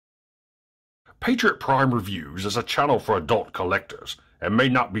Patriot Prime Reviews is a channel for adult collectors and may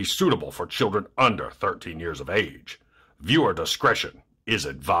not be suitable for children under 13 years of age. Viewer discretion is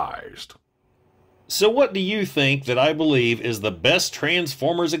advised. So what do you think that I believe is the best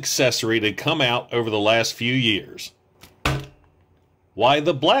Transformers accessory to come out over the last few years? Why,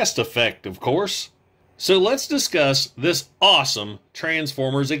 the blast effect, of course. So let's discuss this awesome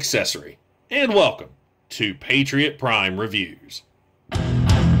Transformers accessory. And welcome to Patriot Prime Reviews.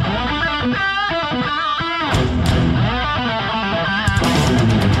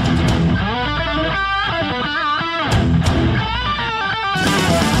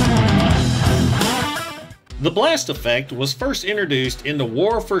 The blast effect was first introduced in the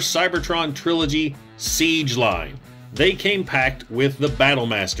War for Cybertron Trilogy Siege line. They came packed with the Battle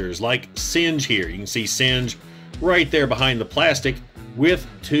Masters, like Singe here. You can see Singe right there behind the plastic with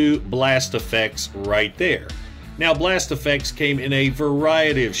two blast effects right there. Now, blast effects came in a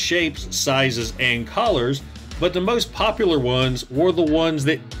variety of shapes, sizes, and colors, but the most popular ones were the ones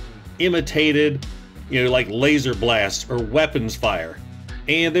that imitated, like laser blasts or weapons fire.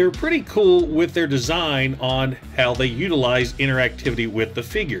 And they were pretty cool with their design on how they utilized interactivity with the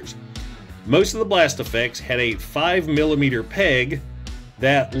figures. Most of the blast effects had a 5mm peg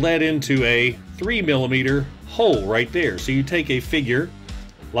that led into a 3mm hole right there. So you take a figure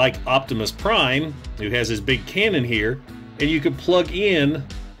like Optimus Prime, who has his big cannon here, and you could plug in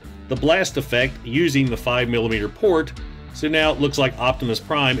the blast effect using the 5mm port. So now it looks like Optimus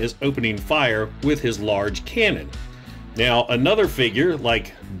Prime is opening fire with his large cannon. Now, another figure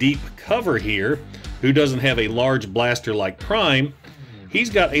like Deep Cover here, who doesn't have a large blaster like Prime, he's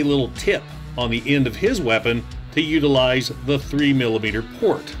got a little tip on the end of his weapon to utilize the 3mm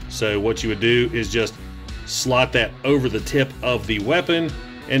port. So what you would do is just slot that over the tip of the weapon,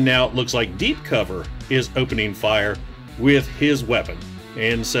 and now it looks like Deep Cover is opening fire with his weapon.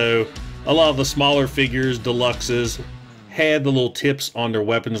 And so a lot of the smaller figures, deluxes, had the little tips on their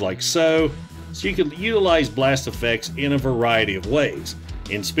weapons like so. So you could utilize blast effects in a variety of ways.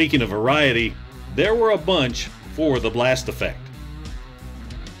 And speaking of variety, there were a bunch for the blast effect.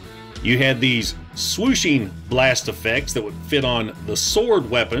 You had these swooshing blast effects that would fit on the sword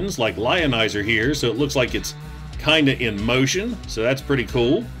weapons like Lionizer here, so it looks like it's kinda in motion, so that's pretty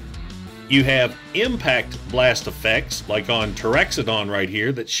cool. You have impact blast effects like on Toyhaxing right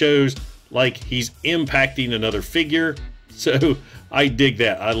here that shows like he's impacting another figure. So I dig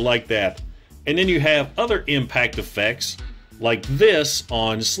that, I like that. And then you have other impact effects like this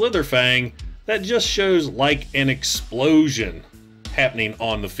on Slitherfang that just shows like an explosion happening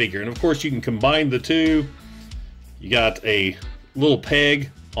on the figure. And of course you can combine the two. You got a little peg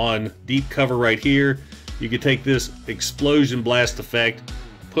on Deep Cover right here. You could take this explosion blast effect,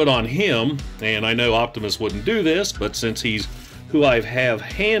 put on him, and I know Optimus wouldn't do this, but since he's who I have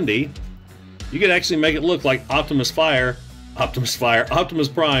handy, you could actually make it look like Optimus Prime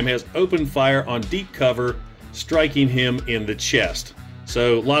has opened fire on Deep Cover, striking him in the chest.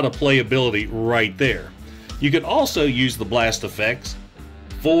 So a lot of playability right there. You could also use the blast effects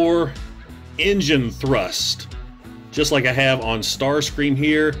for engine thrust. Just like I have on Starscream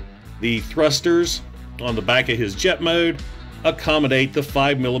here, the thrusters on the back of his jet mode accommodate the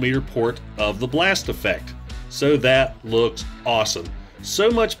 5mm port of the blast effect. So that looks awesome. So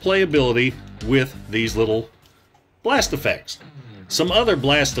much playability with these little blast effects. Some other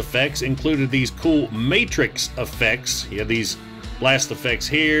blast effects included these cool matrix effects. You have these blast effects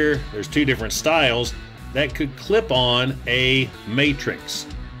here. There's two different styles that could clip on a matrix.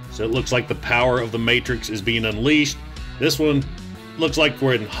 So it looks like the power of the matrix is being unleashed. This one looks like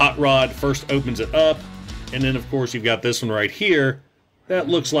when Hot Rod first opens it up. And then of course you've got this one right here. That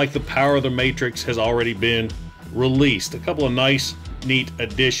looks like the power of the matrix has already been released. A couple of nice, neat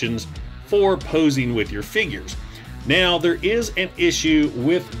additions for posing with your figures. Now, there is an issue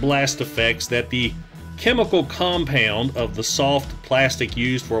with blast effects that the chemical compound of the soft plastic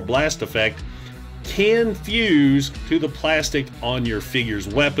used for a blast effect can fuse to the plastic on your figure's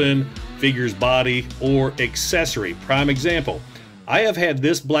weapon, figure's body, or accessory. Prime example, I have had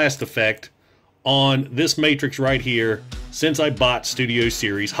this blast effect on this matrix right here since I bought Studio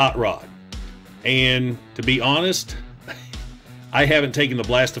Series Hot Rod. And to be honest, I haven't taken the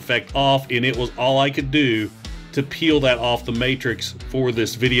blast effect off, and it was all I could do to peel that off the matrix for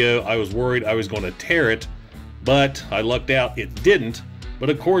this video. I was worried I was going to tear it, but I lucked out it didn't. But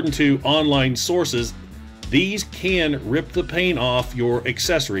according to online sources, these can rip the paint off your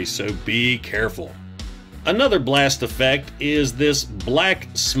accessories, so be careful. Another blast effect is this black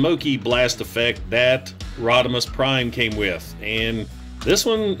smoky blast effect that Rodimus Prime came with, and this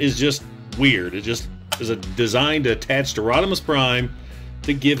one is just weird. It just is designed to attach to Rodimus Prime,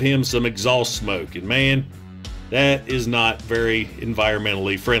 to give him some exhaust smoke. And man, that is not very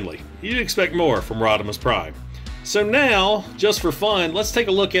environmentally friendly. You'd expect more from Rodimus Prime. So now, just for fun, let's take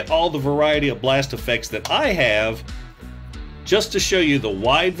a look at all the variety of blast effects that I have, just to show you the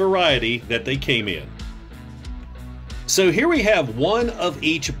wide variety that they came in. So here we have one of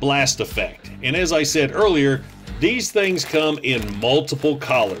each blast effect. And as I said earlier, these things come in multiple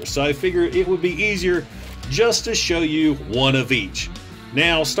colors. So I figured it would be easier just to show you one of each.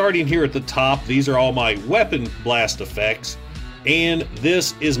 Now, starting here at the top, these are all my weapon blast effects. And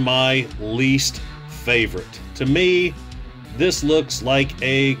this is my least favorite. To me, this looks like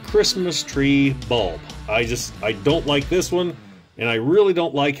a Christmas tree bulb. I don't like this one, and I really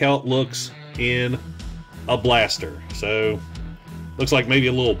don't like how it looks in a blaster. So, looks like maybe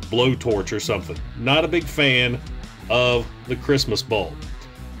a little blowtorch or something. Not a big fan of the Christmas bulb.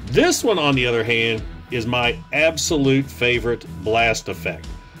 This one, on the other hand, is my absolute favorite blast effect.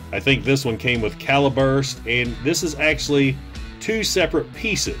 I think this one came with Caliburst, and this is actually two separate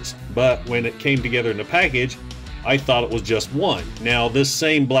pieces, but when it came together in the package, I thought it was just one. Now, this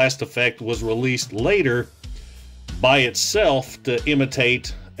same blast effect was released later by itself to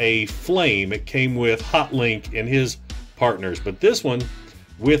imitate a flame. It came with Hot Link and his partners, but this one,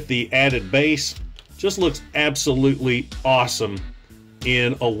 with the added base, just looks absolutely awesome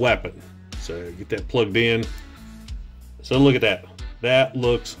in a weapon. So get that plugged in. So look at that. That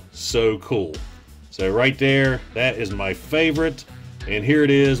looks so cool. So right there, that is my favorite. And here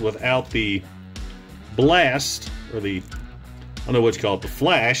it is without the blast, or the, I don't know what you call it, the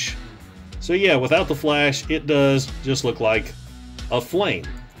flash. So yeah, without the flash, it does just look like a flame.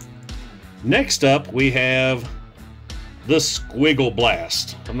 Next up, we have the Squiggle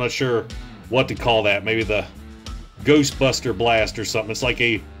Blast. I'm not sure what to call that. Maybe the Ghostbuster Blast or something. It's like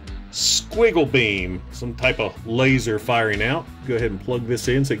a squiggle beam, some type of laser firing out. Go ahead and plug this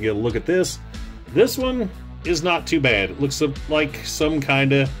in so you can get a look at this. This one is not too bad. It looks like some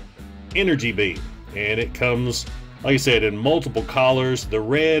kind of energy beam. And it comes, like I said, in multiple colors. The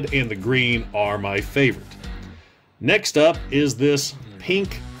red and the green are my favorite. Next up is this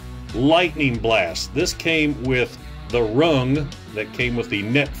pink lightning blast. This came with the rung that came with the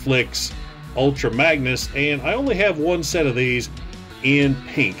Netflix Ultra Magnus, and I only have one set of these in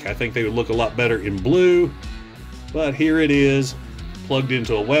pink. I think they would look a lot better in blue, but here it is, plugged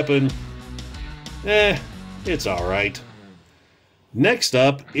into a weapon. It's alright. Next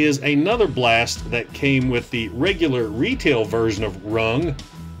up is another blast that came with the regular retail version of rung,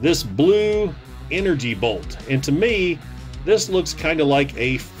 this blue energy bolt. And to me, this looks kind of like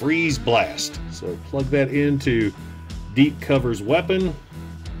a freeze blast. So plug that into Deep Cover's weapon.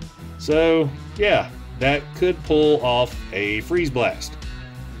 So yeah, that could pull off a freeze blast.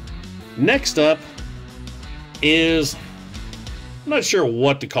 Next up is, I'm not sure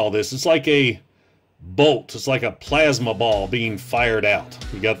what to call this. It's like a bolt. It's like a plasma ball being fired out.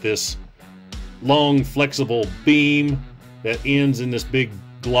 You got this long flexible beam that ends in this big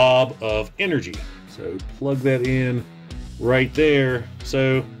glob of energy. So plug that in right there.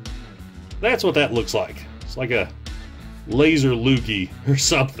 So that's what that looks like. It's like a laser loogie or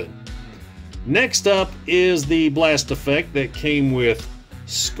something. Next up is the blast effect that came with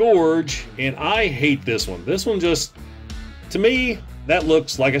Scourge, and I hate this one. This one just, to me, that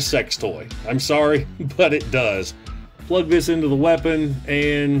looks like a sex toy. I'm sorry, but it does. Plug this into the weapon,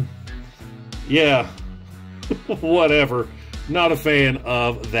 and yeah, whatever. Not a fan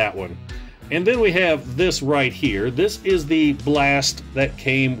of that one. And then we have this right here. This is the blast that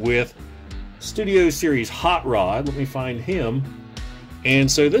came with Studio Series Hot Rod. Let me find him.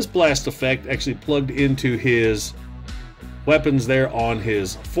 And so this blast effect actually plugged into his weapons there on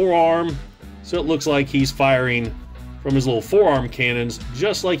his forearm. So it looks like he's firing from his little forearm cannons,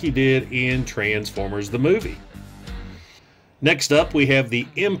 just like he did in Transformers the movie. Next up, we have the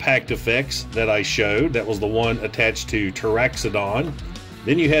impact effects that I showed. That was the one attached to Tyraxodon.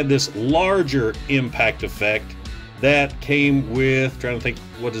 Then you had this larger impact effect that came with, trying to think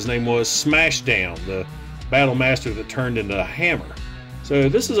what his name was, Smashdown, the Battle Master that turned into a hammer. So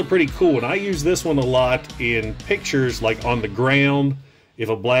this is a pretty cool one. I use this one a lot in pictures, like on the ground, if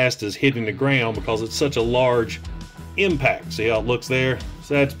a blast is hitting the ground, because it's such a large impact. See how it looks there?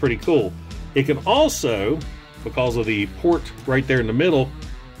 So that's pretty cool. It can also, because of the port right there in the middle,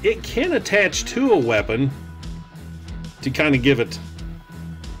 it can attach to a weapon to kind of give it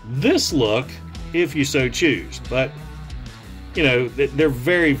this look if you so choose. But you know, they're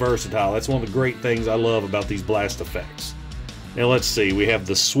very versatile. That's one of the great things I love about these blast effects. Now let's see, we have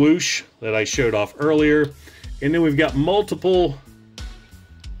the swoosh that I showed off earlier, and then we've got multiple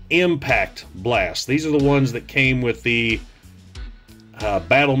impact blasts. These are the ones that came with the,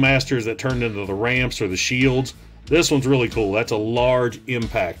 Battle Masters that turned into the ramps or the shields. This one's really cool. That's a large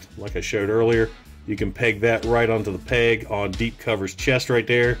impact. Like I showed earlier, you can peg that right onto the peg on Deep Cover's chest right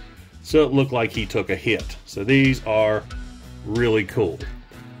there. So it looked like he took a hit. So these are really cool.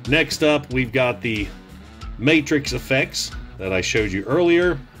 Next up, we've got the Matrix effects that I showed you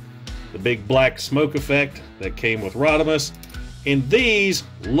earlier. The big black smoke effect that came with Rodimus. And these,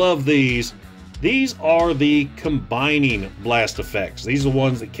 love these. These are the combining blast effects. These are the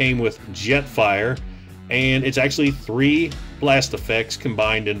ones that came with Jetfire. And it's actually 3 blast effects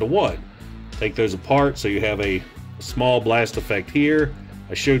combined into one. Take those apart so you have a small blast effect here.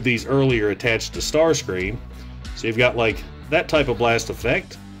 I showed these earlier attached to Starscream. So you've got like that type of blast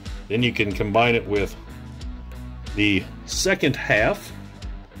effect. Then you can combine it with the second half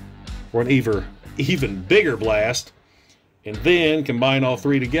for an even bigger blast. And then combine all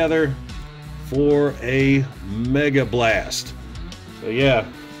 3 together for a mega blast. So yeah,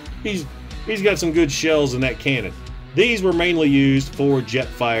 he's got some good shells in that cannon. These were mainly used for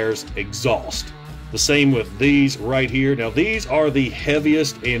Jetfire's exhaust. The same with these right here. Now these are the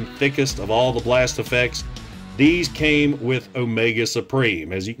heaviest and thickest of all the blast effects. These came with Omega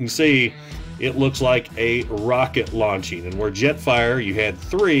Supreme. As you can see, it looks like a rocket launching. And where Jetfire, you had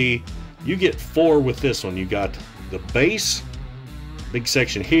 3, you get 4 with this one. You got the base, big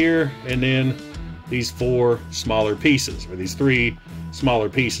section here, and then these 4 smaller pieces, or these 3 smaller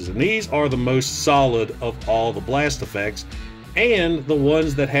pieces. And these are the most solid of all the blast effects, and the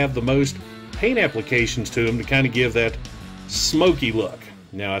ones that have the most paint applications to them to kind of give that smoky look.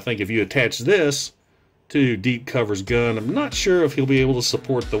 Now I think if you attach this to Deep Cover's gun, I'm not sure if he'll be able to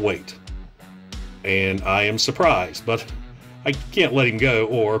support the weight. And I am surprised, but I can't let him go,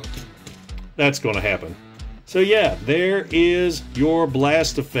 or that's going to happen. So yeah, there is your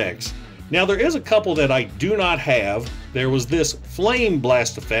blast effects. Now there is a couple that I do not have. There was this flame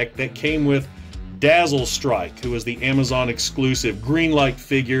blast effect that came with Dazzle Strike, who was the Amazon exclusive Greenlight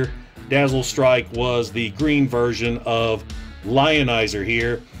figure. Dazzle Strike was the green version of Lionizer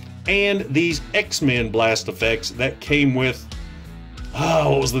here. And these X-Men blast effects that came with,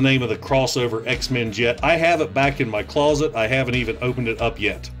 what was the name of the crossover X-Men jet? I have it back in my closet. I haven't even opened it up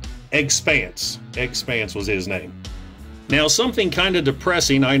yet. Expanse. Expanse was his name. Now, something kind of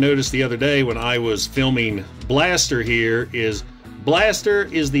depressing I noticed the other day when I was filming Blaster here is Blaster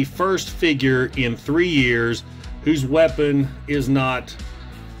is the first figure in 3 years whose weapon is not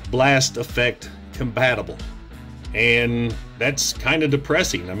blast effect compatible. And that's kind of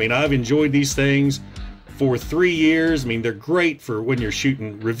depressing. I mean, I've enjoyed these things for 3 years. I mean, they're great for when you're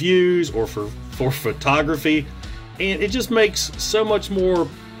shooting reviews or for photography. And it just makes so much more,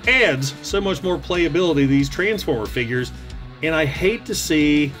 adds so much more playability to these Transformer figures. And I hate to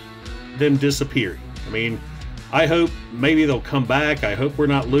see them disappearing. I mean, I hope maybe they'll come back. I hope we're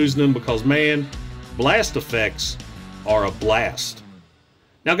not losing them because, man, blast effects are a blast.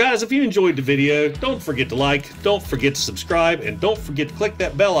 Now guys, if you enjoyed the video, don't forget to like, don't forget to subscribe, and don't forget to click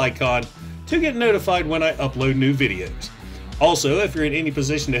that bell icon to get notified when I upload new videos. Also, if you're in any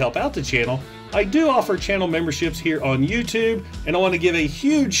position to help out the channel, I do offer channel memberships here on YouTube, and I want to give a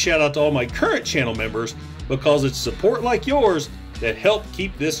huge shout out to all my current channel members because it's support like yours that help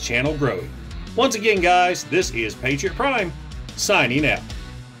keep this channel growing. Once again guys, this is Patriot Prime, signing out.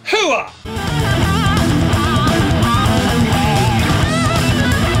 Hooah!